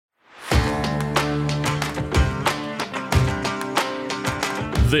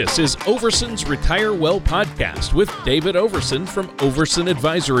This is Overson's Retire Well podcast with David Overson from Overson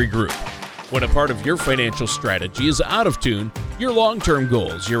Advisory Group. When a part of your financial strategy is out of tune, your long-term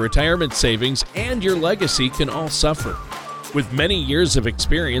goals, your retirement savings, and your legacy can all suffer. With many years of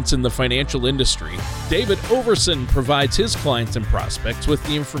experience in the financial industry, David Overson provides his clients and prospects with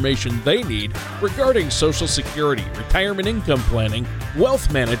the information they need regarding Social Security, retirement income planning,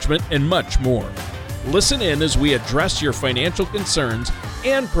 wealth management, and much more. Listen in as we address your financial concerns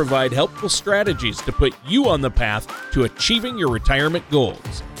and provide helpful strategies to put you on the path to achieving your retirement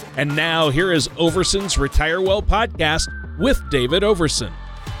goals. And now, here is Overson's Retire Well podcast with David Overson.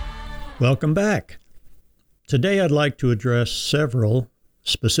 Welcome back. Today, I'd like to address several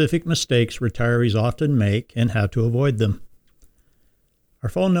specific mistakes retirees often make and how to avoid them. Our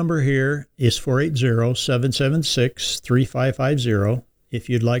phone number here is 480-776-3550 if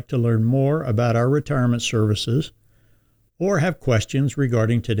you'd like to learn more about our retirement services or have questions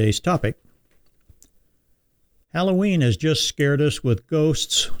regarding today's topic. Halloween has just scared us with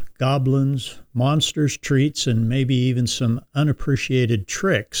ghosts, goblins, monsters, treats, and maybe even some unappreciated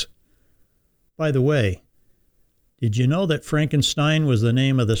tricks. By the way, did you know that Frankenstein was the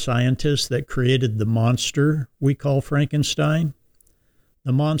name of the scientist that created the monster we call Frankenstein?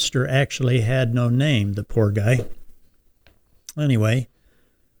 The monster actually had no name, the poor guy. Anyway,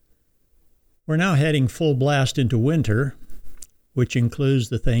 we're now heading full blast into winter, which includes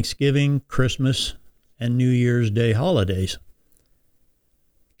the Thanksgiving, Christmas, and New Year's Day holidays.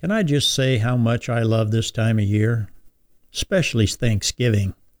 Can I just say how much I love this time of year, especially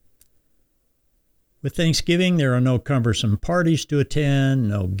Thanksgiving? With Thanksgiving, there are no cumbersome parties to attend,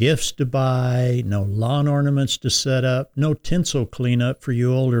 no gifts to buy, no lawn ornaments to set up, no tinsel cleanup for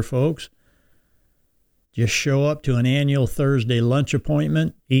you older folks. Just show up to an annual Thursday lunch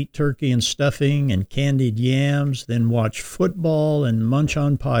appointment, eat turkey and stuffing and candied yams, then watch football and munch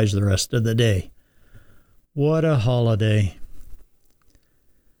on pies the rest of the day. What a holiday.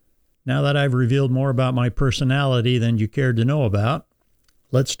 Now that I've revealed more about my personality than you cared to know about,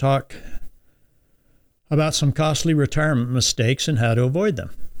 let's talk about some costly retirement mistakes and how to avoid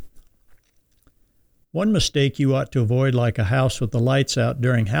them. One mistake you ought to avoid like a house with the lights out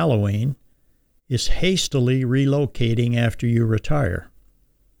during Halloween is hastily relocating after you retire.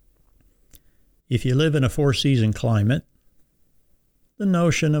 If you live in a four-season climate, the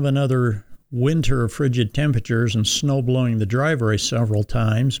notion of another winter of frigid temperatures and snow blowing the driveway several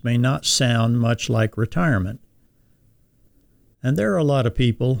times may not sound much like retirement. And there are a lot of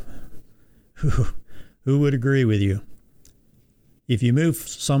people who would agree with you. If you move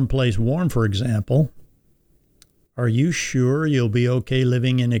someplace warm, for example, are you sure you'll be okay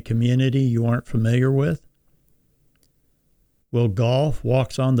living in a community you aren't familiar with? Will golf,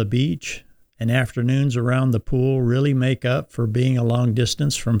 walks on the beach, and afternoons around the pool really make up for being a long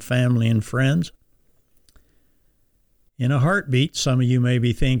distance from family and friends? In a heartbeat, some of you may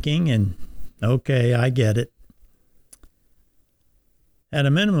be thinking, and okay, I get it. At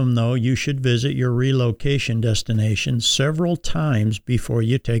a minimum, though, you should visit your relocation destination several times before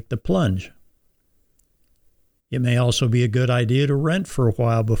you take the plunge. It may also be a good idea to rent for a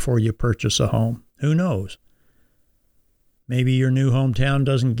while before you purchase a home. Who knows? Maybe your new hometown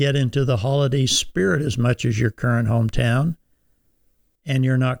doesn't get into the holiday spirit as much as your current hometown, and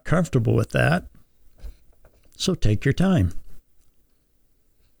you're not comfortable with that. So take your time.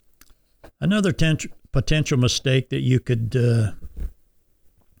 Another potential mistake that you could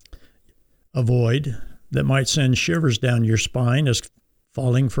avoid that might send shivers down your spine is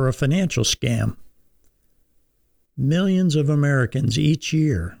falling for a financial scam. Millions of Americans each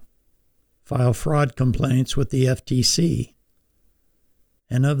year file fraud complaints with the FTC.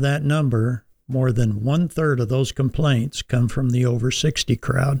 And of that number, more than 1/3 of those complaints come from the over 60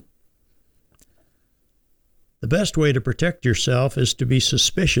 crowd. The best way to protect yourself is to be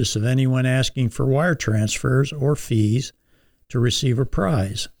suspicious of anyone asking for wire transfers or fees to receive a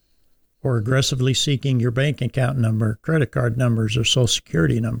prize, or aggressively seeking your bank account number, credit card numbers, or Social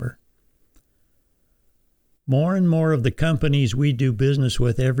Security number. More and more of the companies we do business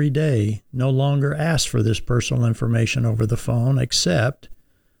with every day no longer ask for this personal information over the phone, except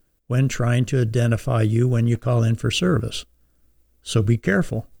when trying to identify you when you call in for service. So be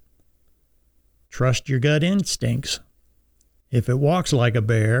careful. Trust your gut instincts. If it walks like a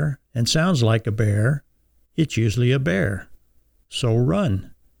bear and sounds like a bear, it's usually a bear. So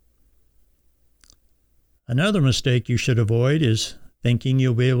run. Another mistake you should avoid is thinking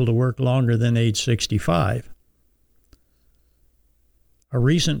you'll be able to work longer than age 65. A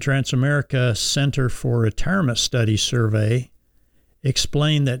recent Transamerica Center for Retirement Studies survey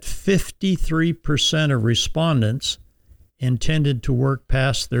explained that 53% of respondents intended to work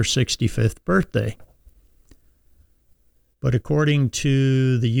past their 65th birthday. But according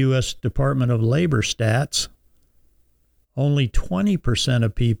to the U.S. Department of Labor stats, only 20%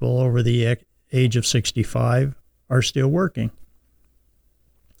 of people over the age of 65 are still working.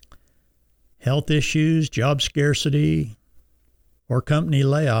 Health issues, job scarcity, or company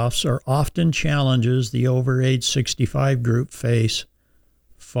layoffs are often challenges the over age 65 group face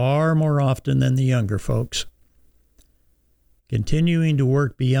far more often than the younger folks. Continuing to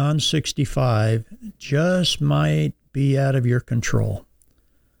work beyond 65 just might be out of your control.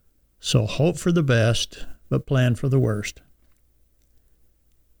 So hope for the best, but plan for the worst.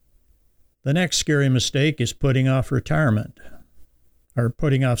 The next scary mistake is putting off retirement, or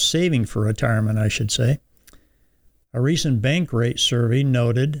putting off saving for retirement, I should say. A recent Bankrate survey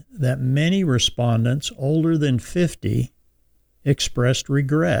noted that many respondents older than 50 expressed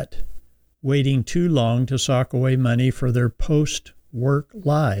regret waiting too long to sock away money for their post-work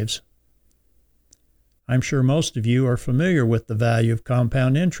lives. I'm sure most of you are familiar with the value of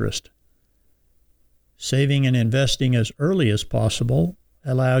compound interest. Saving and investing as early as possible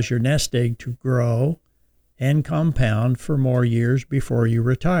allows your nest egg to grow and compound for more years before you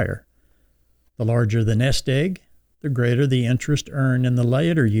retire. The larger the nest egg, the greater the interest earned in the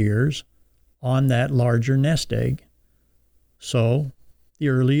later years on that larger nest egg. So, the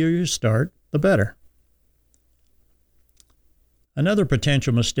earlier you start, the better. Another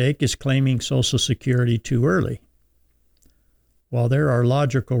potential mistake is claiming Social Security too early. While there are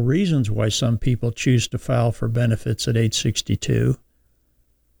logical reasons why some people choose to file for benefits at age 62,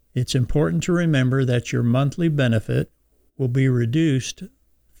 it's important to remember that your monthly benefit will be reduced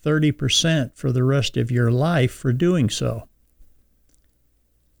 30% for the rest of your life for doing so.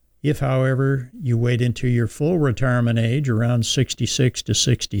 If, however, you wait until your full retirement age around 66 to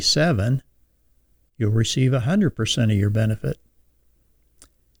 67, you'll receive 100% of your benefit.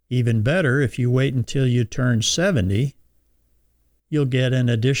 Even better, if you wait until you turn 70, you'll get an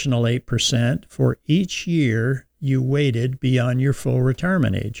additional 8% for each year you waited beyond your full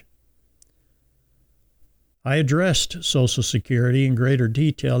retirement age. I addressed Social Security in greater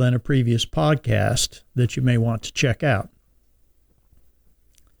detail in a previous podcast that you may want to check out.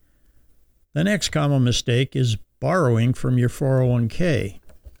 The next common mistake is borrowing from your 401k.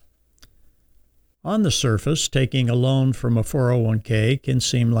 On the surface, taking a loan from a 401k can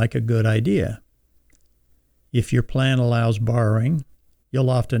seem like a good idea. If your plan allows borrowing, you'll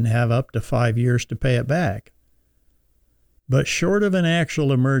often have up to 5 years to pay it back. But short of an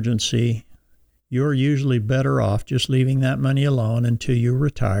actual emergency, you're usually better off just leaving that money alone until you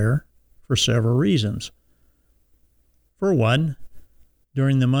retire for several reasons. For one,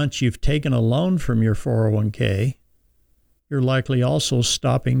 during the months you've taken a loan from your 401k, you're likely also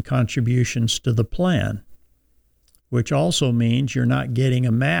stopping contributions to the plan, which also means you're not getting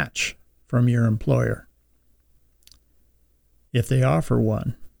a match from your employer if they offer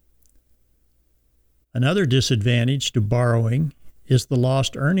one. Another disadvantage to borrowing is the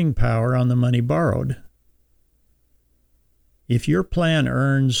lost earning power on the money borrowed. If your plan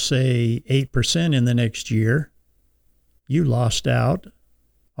earns, say, 8% in the next year, you lost out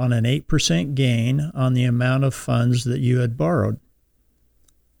on an 8% gain on the amount of funds that you had borrowed.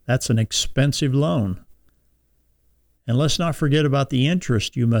 That's an expensive loan. And let's not forget about the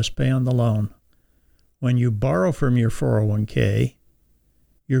interest you must pay on the loan. When you borrow from your 401k,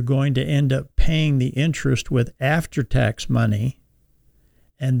 you're going to end up paying the interest with after-tax money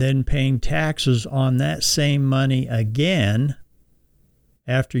and then paying taxes on that same money again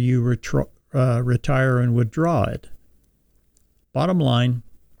after you retire and withdraw it. Bottom line,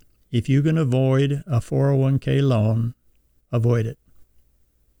 if you can avoid a 401k loan, avoid it.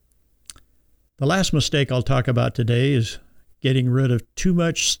 The last mistake I'll talk about today is getting rid of too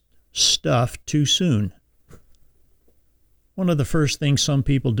much stuff too soon. One of the first things some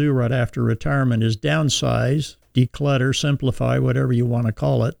people do right after retirement is downsize, declutter, simplify, whatever you want to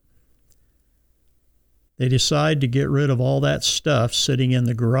call it. They decide to get rid of all that stuff sitting in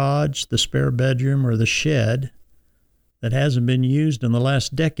the garage, the spare bedroom, or the shed that hasn't been used in the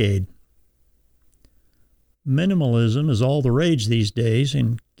last decade. Minimalism is all the rage these days,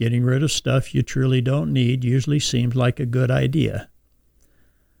 and getting rid of stuff you truly don't need usually seems like a good idea.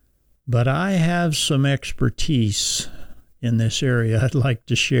 But I have some expertise in this area I'd like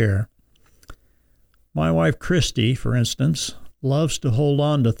to share. My wife, Christy, for instance, loves to hold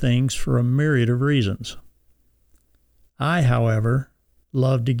on to things for a myriad of reasons. I, however,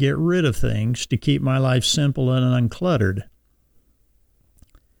 love to get rid of things to keep my life simple and uncluttered.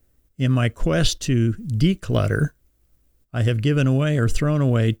 In my quest to declutter, I have given away or thrown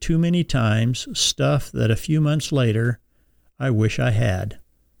away too many times stuff that a few months later I wish I had.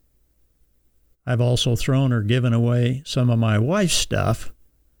 I've also thrown or given away some of my wife's stuff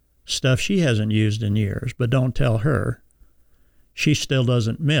she hasn't used in years, but don't tell her. She still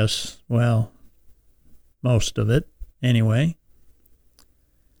doesn't miss, well, most of it anyway.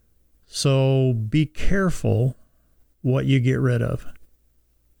 So be careful what you get rid of.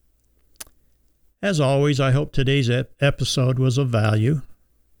 As always, I hope today's episode was of value.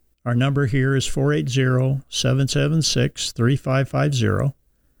 Our number here is 480-776-3550.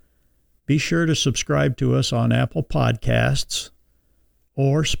 Be sure to subscribe to us on Apple Podcasts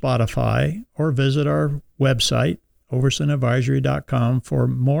or Spotify, or visit our website, oversonadvisory.com, for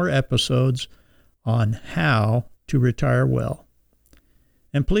more episodes on how to retire well.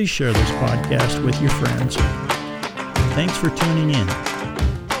 And please share this podcast with your friends. Thanks for tuning in.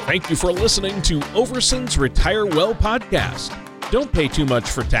 Thank you for listening to Overson's Retire Well podcast. Don't pay too much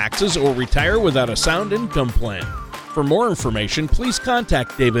for taxes or retire without a sound income plan. For more information, please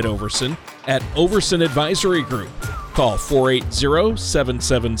contact David Overson at Overson Advisory Group. Call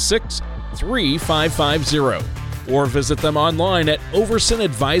 480-776-3550 or visit them online at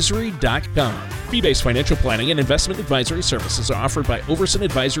oversonadvisory.com. Fee-based financial planning and investment advisory services are offered by Overson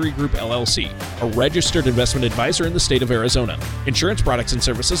Advisory Group, LLC, a registered investment advisor in the state of Arizona. Insurance products and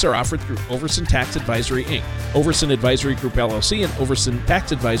services are offered through Overson Tax Advisory, Inc. Overson Advisory Group, LLC, and Overson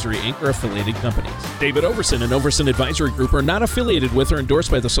Tax Advisory, Inc. are affiliated companies. David Overson and Overson Advisory Group are not affiliated with or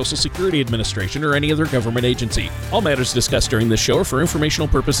endorsed by the Social Security Administration or any other government agency. All matters discussed during this show are for informational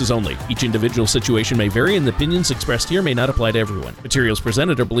purposes only. Each individual situation may vary, and the opinions expressed here may not apply to everyone. Materials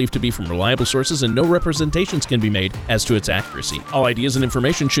presented are believed to be from reliable sources, and no representations can be made as to its accuracy. All ideas and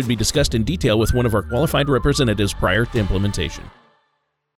information should be discussed in detail with one of our qualified representatives prior to implementation.